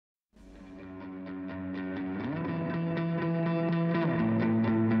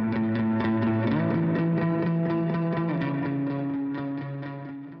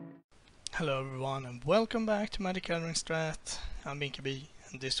Welcome back to Magic Gathering Strat. I'm BinkyB,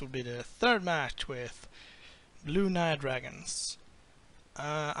 and this will be the third match with Blue Naya Dragons.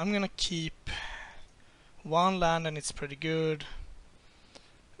 I'm gonna keep one land and it's pretty good,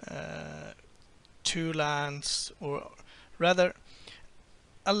 two lands, or rather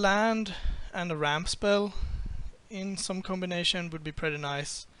a land and a ramp spell in some combination would be pretty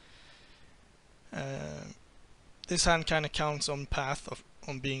nice. This hand kinda counts on path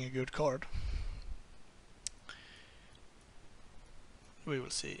on being a good card. We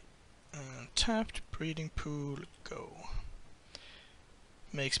will see. Tapped, breeding pool, go.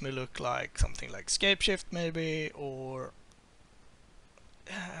 Makes me look like something like Scapeshift maybe, or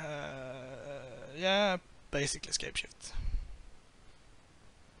yeah, basically Scapeshift.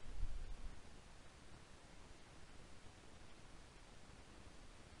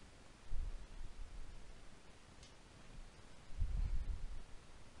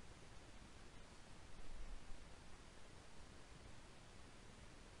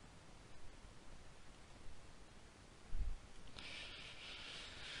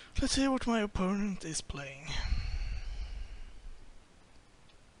 Let's see what my opponent is playing.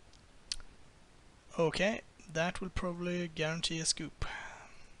 Okay, that will probably guarantee a scoop.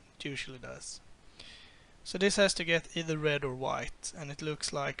 It usually does. So this has to get either red or white, and it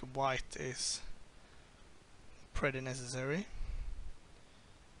looks like white is pretty necessary.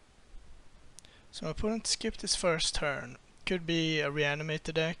 So my opponent skipped his first turn. Could be a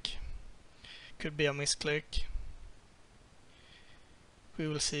reanimated deck, could be a misclick. We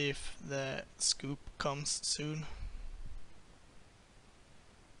will see if the scoop comes soon.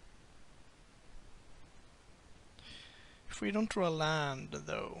 If we don't draw a land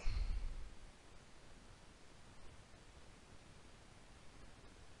though,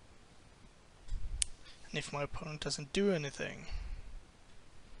 and if my opponent doesn't do anything,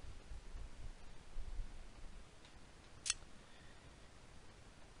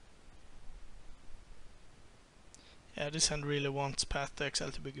 yeah, this hand really wants Path to Exile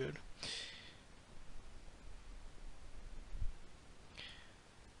to be good.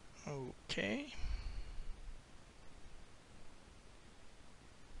 Okay.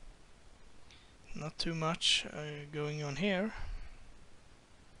 Not too much going on here.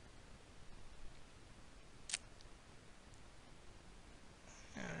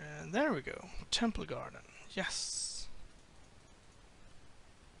 There we go. Temple Garden. Yes.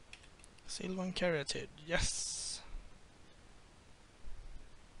 Sylvan Caryatid. Yes.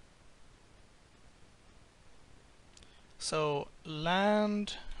 So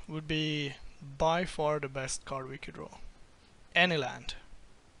land would be by far the best card we could draw. Any land.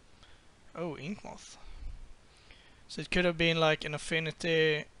 Oh, Inkmoth. So it could have been like an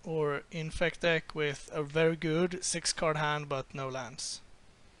Affinity or Infect deck with a very good 6-card hand but no lands.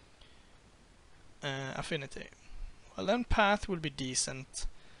 Affinity. Well, then Path will be decent.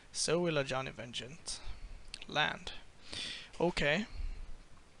 So will a Johnny Vengeance. Land. Okay.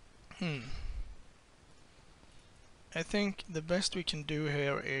 I think the best we can do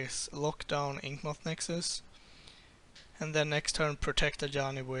here is lock down Inkmoth Nexus, and then next turn protect a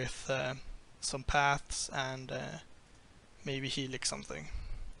Johnny with some paths and maybe Helix something.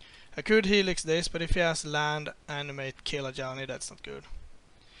 I could Helix this, but if he has land, animate, kill a Johnny, that's not good.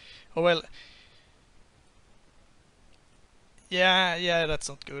 Oh well. Yeah, that's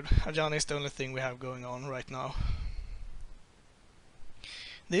not good. A Johnny is the only thing we have going on right now.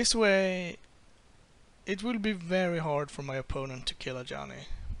 This way, it will be very hard for my opponent to kill a Johnny.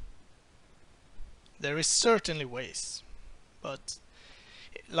 There is certainly ways, but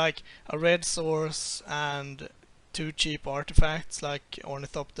like a red source and 2 cheap artifacts like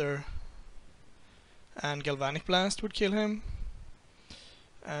Ornithopter and Galvanic Blast would kill him.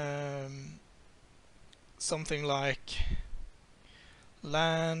 Something like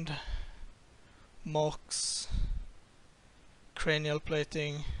land, Mox, Cranial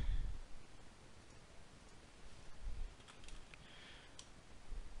Plating.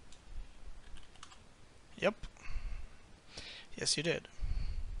 Yep. Yes, you did.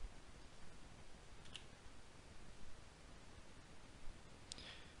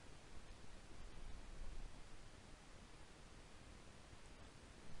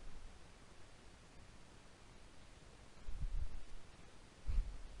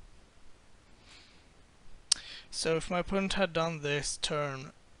 So if my opponent had done this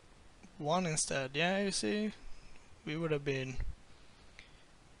turn 1 instead, yeah, you see, we would have been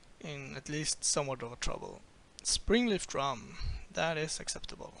in at least somewhat of a trouble. Springleaf Drum, that is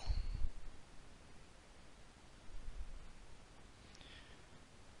acceptable.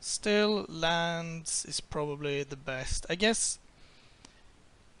 Still, lands is probably the best. I guess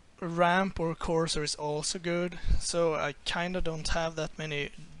Ramp or Courser is also good, so I kinda don't have that many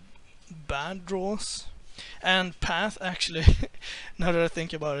bad draws. And Path actually, now that I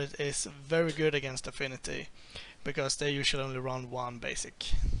think about it, is very good against Affinity, because they usually only run one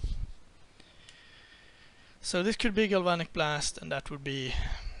basic. So this could be Galvanic Blast, and that would be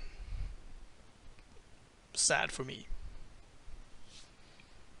sad for me.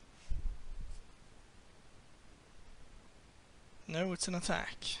 No, it's an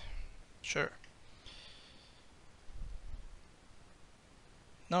attack. Sure.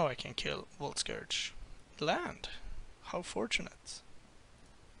 Now I can kill Volt Scourge. Land. How fortunate.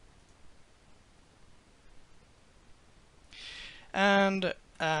 And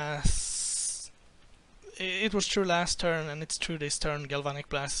as it was true last turn, and it's true this turn, Galvanic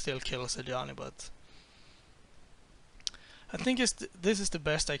Blast still kills Ajani, but I think this is the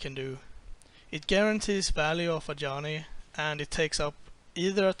best I can do. It guarantees value of Ajani, and it takes up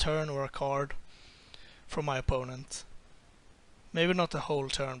either a turn or a card from my opponent. Maybe not the whole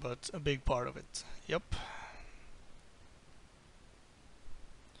turn, but a big part of it. Yep.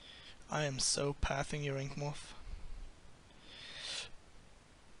 I am so pathing your Inkmoth.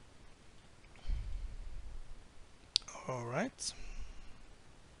 Alright.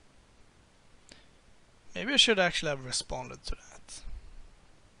 Maybe I should actually have responded to that.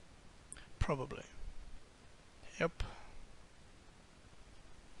 Probably. Yep.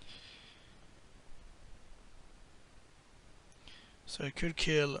 So I could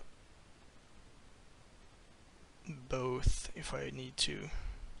kill both if I need to.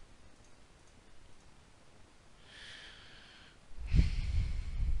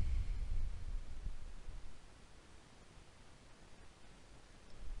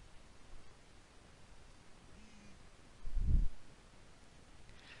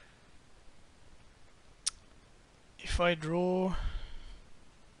 If I draw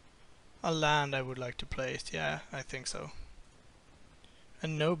a land, I would like to play it. Yeah, I think so.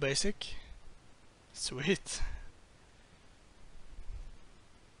 And no basic. Sweet.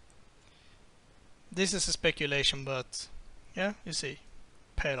 This is a speculation, but yeah, you see.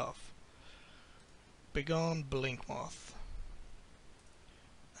 Paid off. Begone Blinkmoth.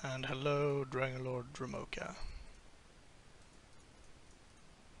 And hello, Dragonlord Dramoka.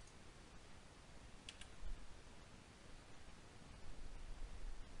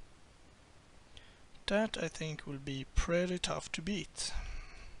 That I think will be pretty tough to beat.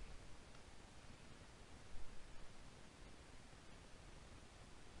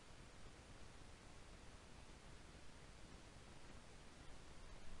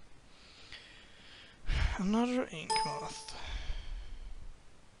 Another Inkmoth.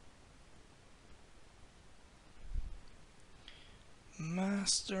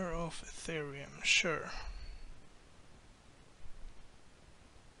 Master of Ethereum, sure.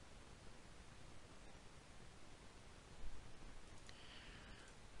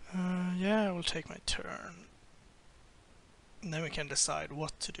 Yeah, I will take my turn. And then we can decide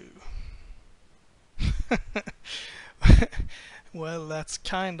what to do. Well, that's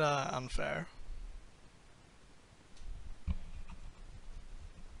kinda unfair.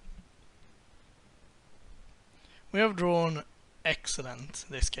 We have drawn excellent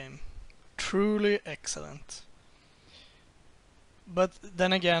this game. Truly excellent. But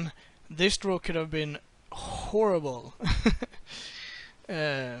then again, this draw could have been horrible.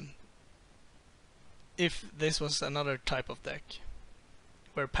 If this was another type of deck,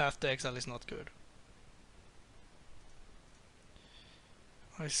 where Path to Exile is not good.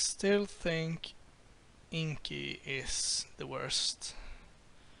 I still think Inky is the worst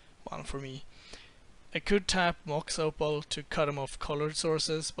one for me. I could tap Mox Opal to cut him off colored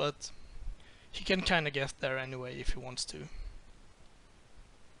sources, but he can kinda get there anyway if he wants to.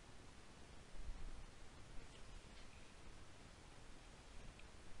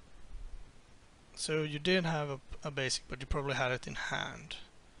 So you did have a basic, but you probably had it in hand.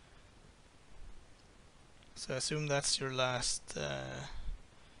 So I assume that's your last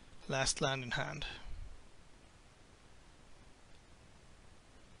land in hand.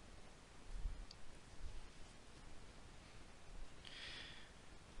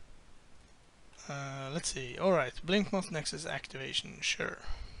 Let's see. Alright, Blinkmoth Nexus activation, sure.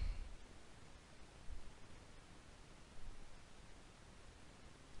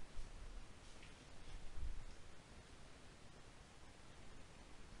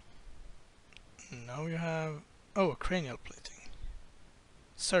 Now you have... oh, cranial plating.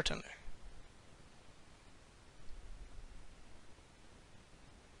 Certainly.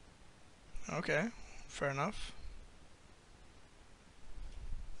 Okay, fair enough.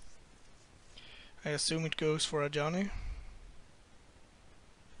 I assume it goes for a Johnny.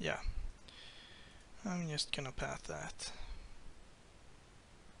 Yeah, I'm just gonna path that.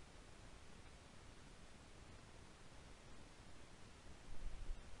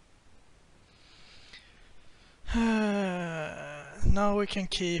 Now we can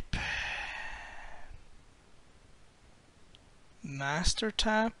keep Master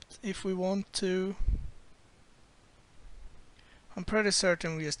tapped if we want to. I'm pretty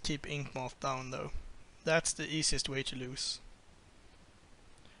certain we just keep Inkmoth down though. That's the easiest way to lose.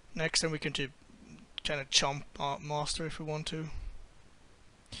 Next time we can kind of chomp Master if we want to.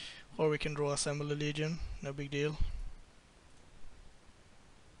 Or we can draw Assemble a Legion, no big deal.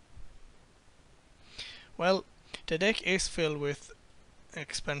 Well, the deck is filled with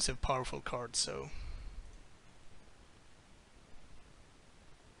expensive powerful cards, so...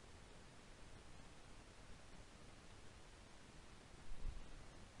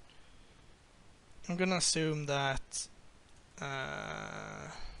 I'm gonna assume that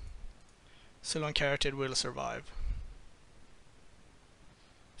Sylvan Carotid will survive.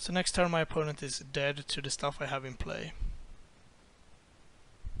 So next turn my opponent is dead to the stuff I have in play.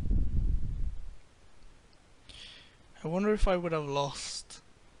 I wonder if I would have lost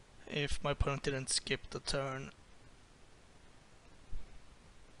if my opponent didn't skip the turn.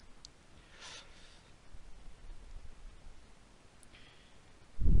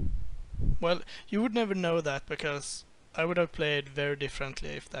 Well, you would never know that because I would have played very differently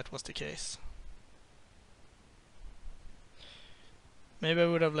if that was the case. Maybe I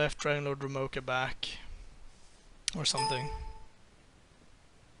would have left Dragon Lord Ramoka back or something.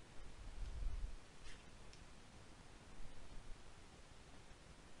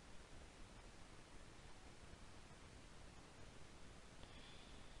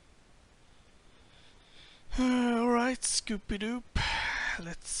 Alright, Scoopy-Doop.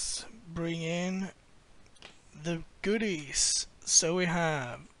 Let's bring in the goodies. So we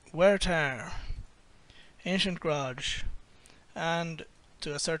have Wear Tear, Ancient Grudge, and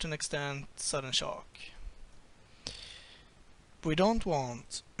to a certain extent Sudden Shock. We don't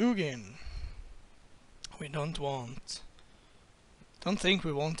want Ugin. We don't think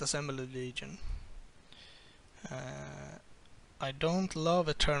we want Assemble a Legion. I don't love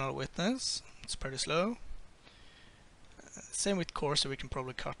Eternal Witness. It's pretty slow. Same with Corsair, we can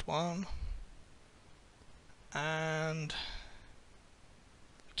probably cut one. And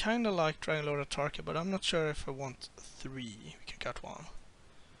kinda like Dragon Lord Atarka, but I'm not sure if I want 3. We can cut one.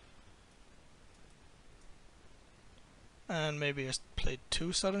 And maybe just play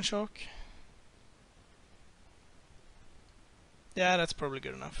 2 Sudden Shock. Yeah, that's probably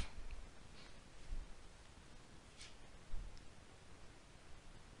good enough.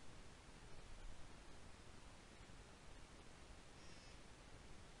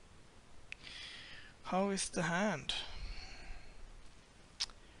 How is the hand?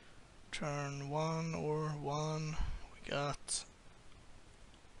 Turn 1 or 1. We got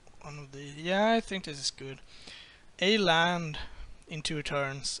one of the... Yeah, I think this is good. A land in 2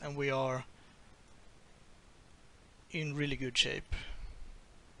 turns and we are in really good shape.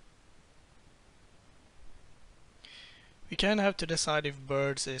 We kind of have to decide if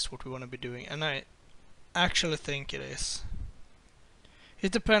birds is what we want to be doing, and I actually think it is.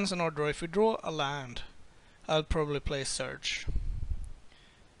 It depends on our draw. If we draw a land, I'll probably play Surge,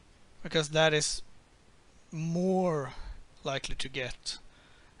 because that is more likely to get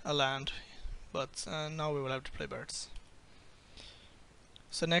a land, but now we will have to play birds.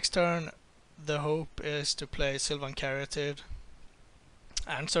 So next turn the hope is to play Sylvan Carotid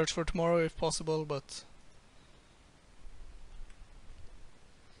and Search for Tomorrow if possible, but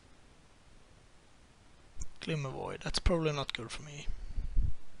Glimmer Void, that's probably not good for me.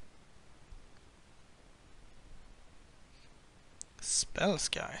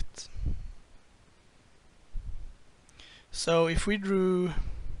 Spellskite. So if we drew...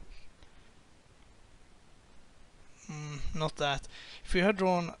 not that. If we had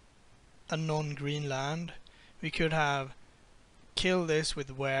drawn a non-green land, we could have killed this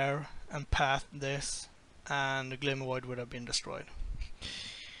with Wear and pathed this, and the Glimmer Void would have been destroyed.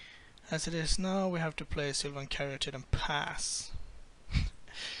 As it is now, we have to play Sylvan Carotid and pass.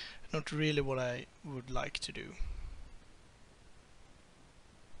 Not really what I would like to do.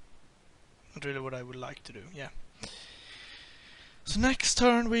 Not really what I would like to do, yeah. So next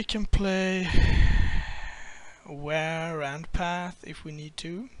turn we can play Wear and Path if we need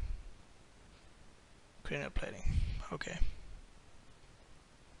to. Cranial Plating, okay.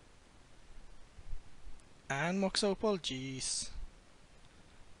 And Mox Opal, jeez.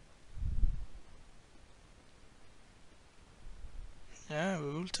 Yeah, we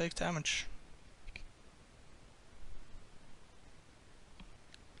will take damage.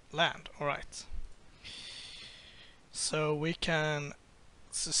 land. Alright. So we can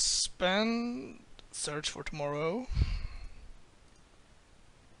suspend search for tomorrow,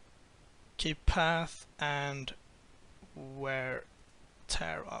 keep path, and wear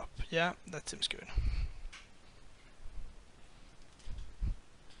tear up. Yeah, that seems good.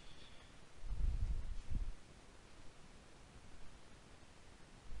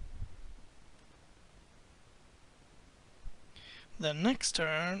 Then next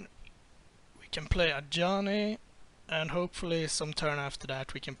turn we can play a Johnny, and hopefully some turn after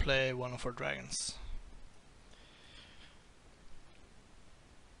that we can play one of our dragons.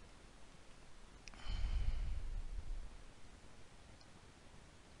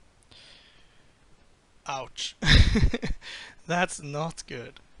 Ouch. That's not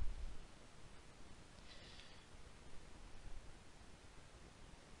good.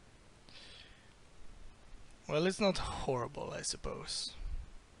 Well, it's not horrible, I suppose.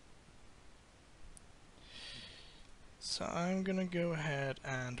 So I'm gonna go ahead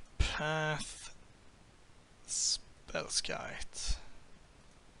and path Spellskite.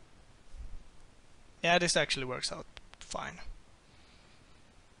 Yeah, this actually works out fine.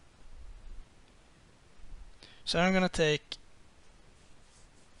 So I'm gonna take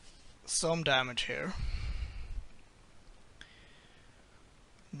some damage here.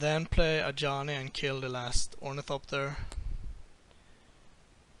 Then play a Johnny and kill the last Ornithopter.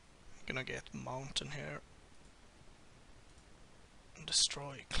 I'm gonna get Mountain here.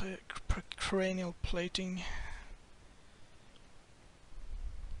 Destroy cranial plating.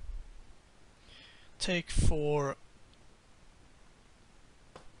 Take 4.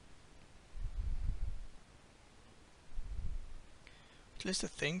 At least I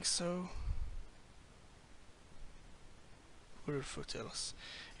think so. Wooded Foothills.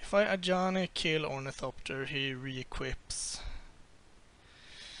 If I Ajani kill Ornithopter, he re-equips.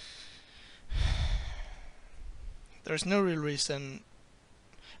 There's no real reason.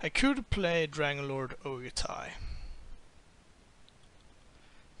 I could play Dragonlord Ogutai.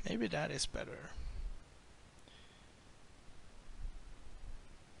 Maybe that is better.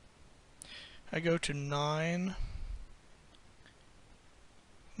 I go to 9.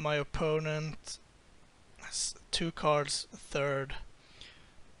 My opponent has 2 cards, third.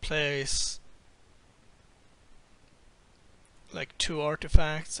 Plays like 2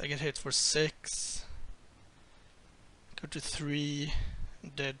 artifacts. I get hit for 6. Go to 3.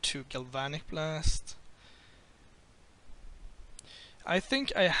 Dead to Galvanic Blast. I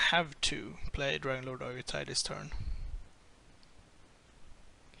think I have to play Dragonlord Ogutai this turn.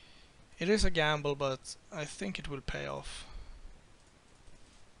 It is a gamble, but I think it will pay off.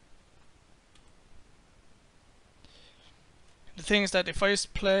 The thing is that if I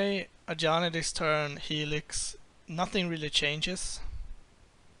just play Ajani this turn, Helix, nothing really changes.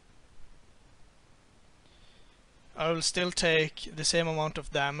 I will still take the same amount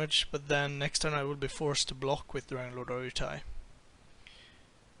of damage, but then next turn I will be forced to block with Dragonlord Ogutai.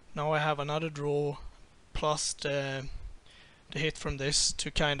 Now I have another draw, plus the hit from this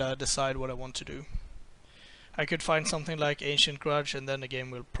to kinda decide what I want to do. I could find something like Ancient Grudge and then the game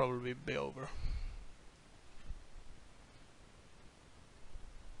will probably be over.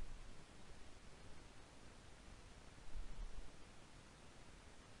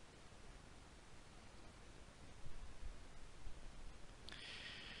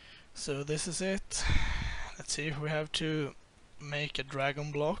 So this is it. Let's see if we have to make a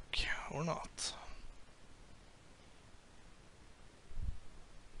dragon block or not.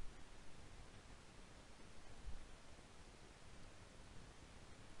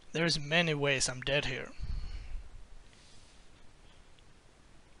 There's many ways I'm dead here.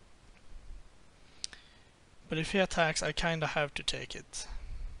 But if he attacks, I kinda have to take it.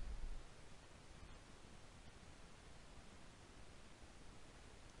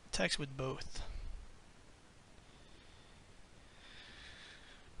 Attacks with both.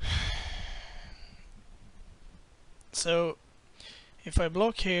 So, if I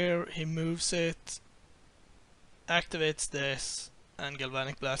block here, he moves it, activates this, and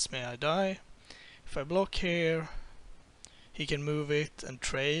Galvanic Blasts me, I die. If I block here, he can move it and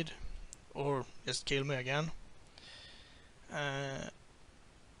trade, or just kill me again. The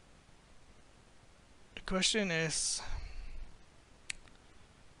question is,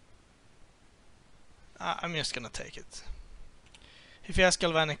 I'm just gonna take it. If he has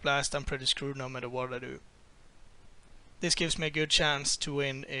Galvanic Blast, I'm pretty screwed no matter what I do. This gives me a good chance to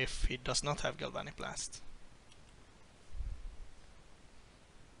win if he does not have Galvanic Blast.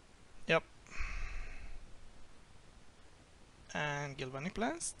 Yep. And Galvanic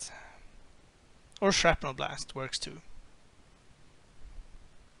Blast. Or Shrapnel Blast works too.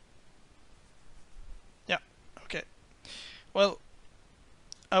 Well,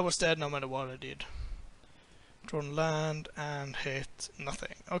 I was dead no matter what I did. Drawn land and hit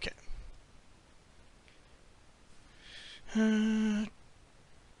nothing. Okay. Maybe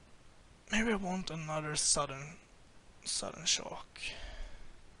I want another sudden shock.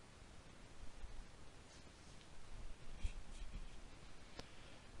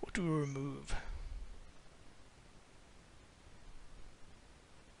 What do we remove?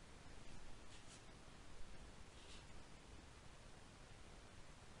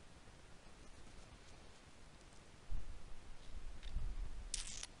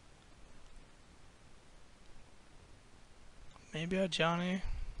 Maybe a Johnny.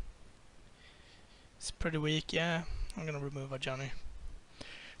 It's pretty weak, yeah. I'm gonna remove a Johnny.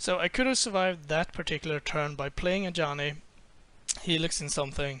 So I could have survived that particular turn by playing a Johnny, helixing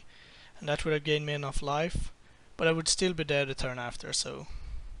something, and that would have gained me enough life, but I would still be dead the turn after, so...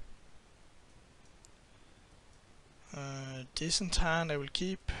 decent hand I will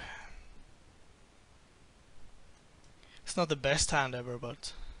keep. It's not the best hand ever,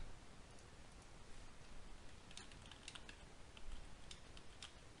 but...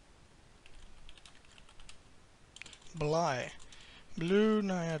 Bly. Blue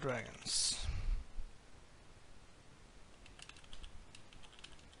Naya Dragons.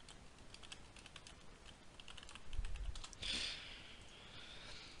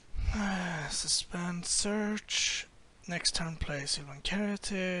 Suspend search. Next turn play Sylvan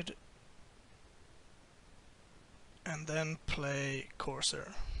Caryatid. And then play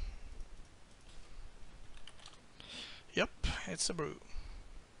Courser. Yep, it's a brew.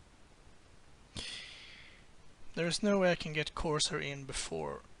 There's no way I can get Courser in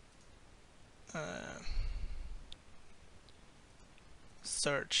before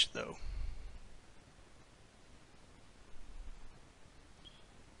search though.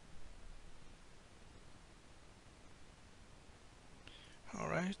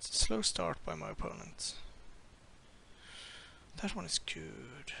 Alright, slow start by my opponent. That one is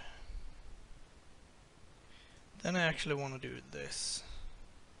good. Then I actually want to do this.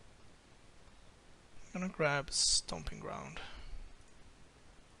 I'm gonna grab Stomping Ground.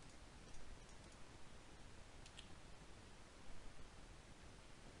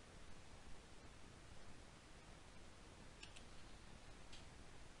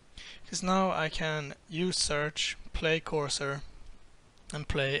 Because now I can use search, play Courser, and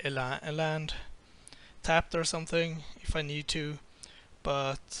play a land tapped or something if I need to,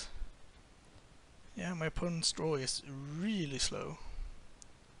 but yeah, my opponent's draw is really slow.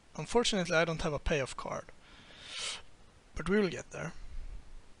 Unfortunately, I don't have a payoff card, but we will get there.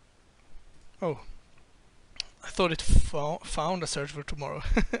 Oh, I thought it found a search for tomorrow.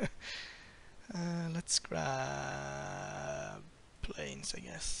 Let's grab planes, I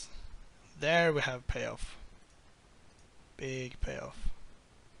guess. There we have payoff. Big payoff.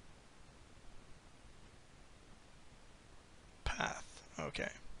 Path. Okay.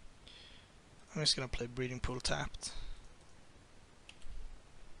 I'm just gonna play Breeding Pool tapped.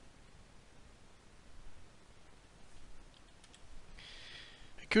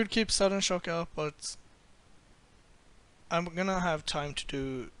 I could keep Sudden Shock up, but I'm gonna have time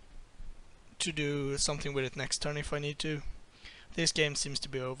to do something with it next turn if I need to. This game seems to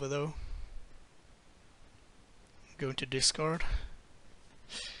be over though. I'm going to discard.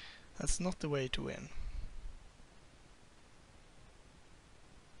 That's not the way to win.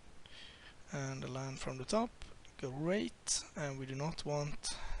 And a land from the top. Great. And we do not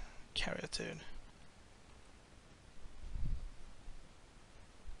want Caryatid.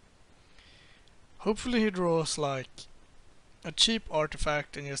 Hopefully he draws like a cheap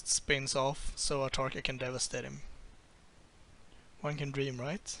artifact and just spins off so Atarka can devastate him. One can dream,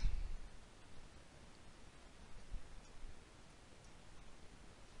 right?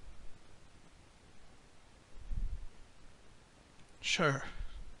 Sure.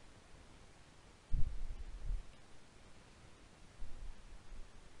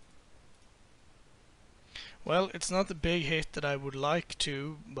 Well, it's not the big hit that I would like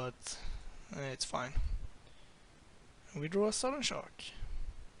to, but it's fine. We draw a Sudden Shock.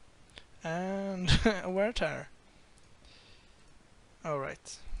 And a Wear Tear.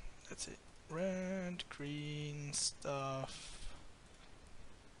 Alright, let's see. Red, green stuff.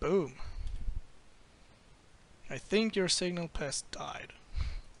 Boom. I think your Signal Pest died.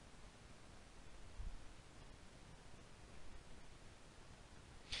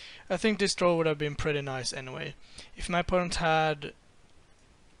 I think this draw would have been pretty nice anyway. If my opponent had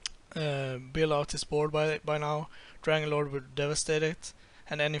built out his board by now, Dragon Lord would devastate it,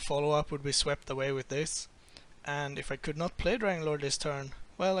 and any follow-up would be swept away with this. And if I could not play Dragon Lord this turn,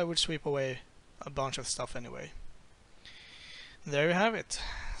 well, I would sweep away a bunch of stuff anyway. there you have it.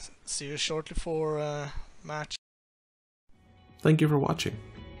 See you shortly for match. Thank you for watching.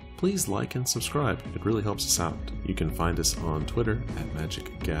 Please like and subscribe, it really helps us out. You can find us on Twitter at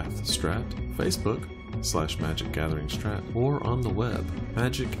MagicGathStrat, Facebook /MagicGatheringStrat, or on the web,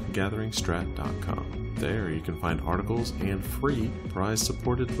 magicgatheringstrat.com. There you can find articles and free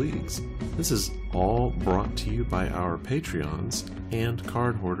prize-supported leagues. This is all brought to you by our Patreons and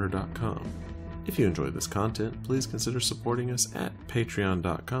cardhoarder.com. If you enjoyed this content, please consider supporting us at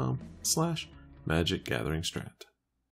patreon.com/magicgatheringstrat.